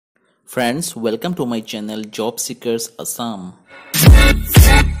Friends, welcome to my channel Job Seekers Assam.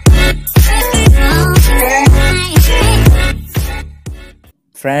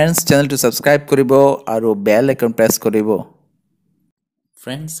 Friends, channel to subscribe koribo aru bell icon press koribo.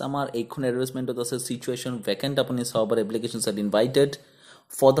 Friends, amar ekhon advertisement ase situation vacant apuni sabar applications are invited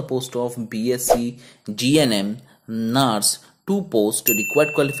for the post of BSc GNM nurse. Two post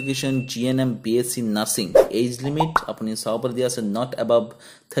required qualification GNM BSc nursing. Age limit apuni sabar diya ase not above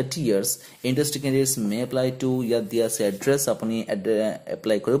 30 years. Interested candidates may apply to ya diya ase address apuni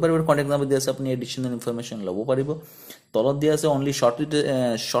apply koribo paribo. Contact number diya ase apuni additional information lobo paribo. Tolot diya ase only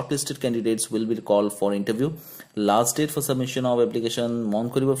shortlisted candidates will be called for interview. Last date for submission of application mon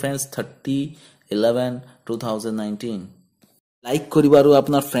koribo friends 30/11/2019. Like koribo aru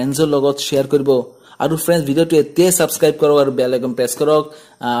apnar friends or logot share koribo. আৰু friends video two এতে subscribe কৰক আৰু বেল icon press কৰক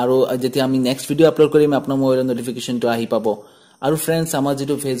আৰু যেতিয়া আমি next video upload কৰিম আপোনাৰ মোবাইলৰ নোটিফিকেশন টো আহি পাব আৰু फ्रेंड्स আমাৰ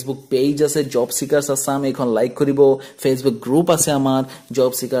যেটো ফেসবুক পেজ আছে জব সিকাৰ্স আসাম এখন লাইক কৰিব ফেসবুক গ্ৰুপ আছে আমাৰ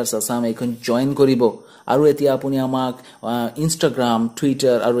জব সিকাৰ্স আসাম এখন জয়েন কৰিব আৰু এতিয়া আপুনি আমাক ইনষ্টাগ্ৰাম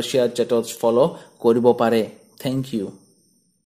টুইটাৰ আৰু শেয়াৰ চেটত ফলো কৰিব পাৰে থ্যাংক ইউ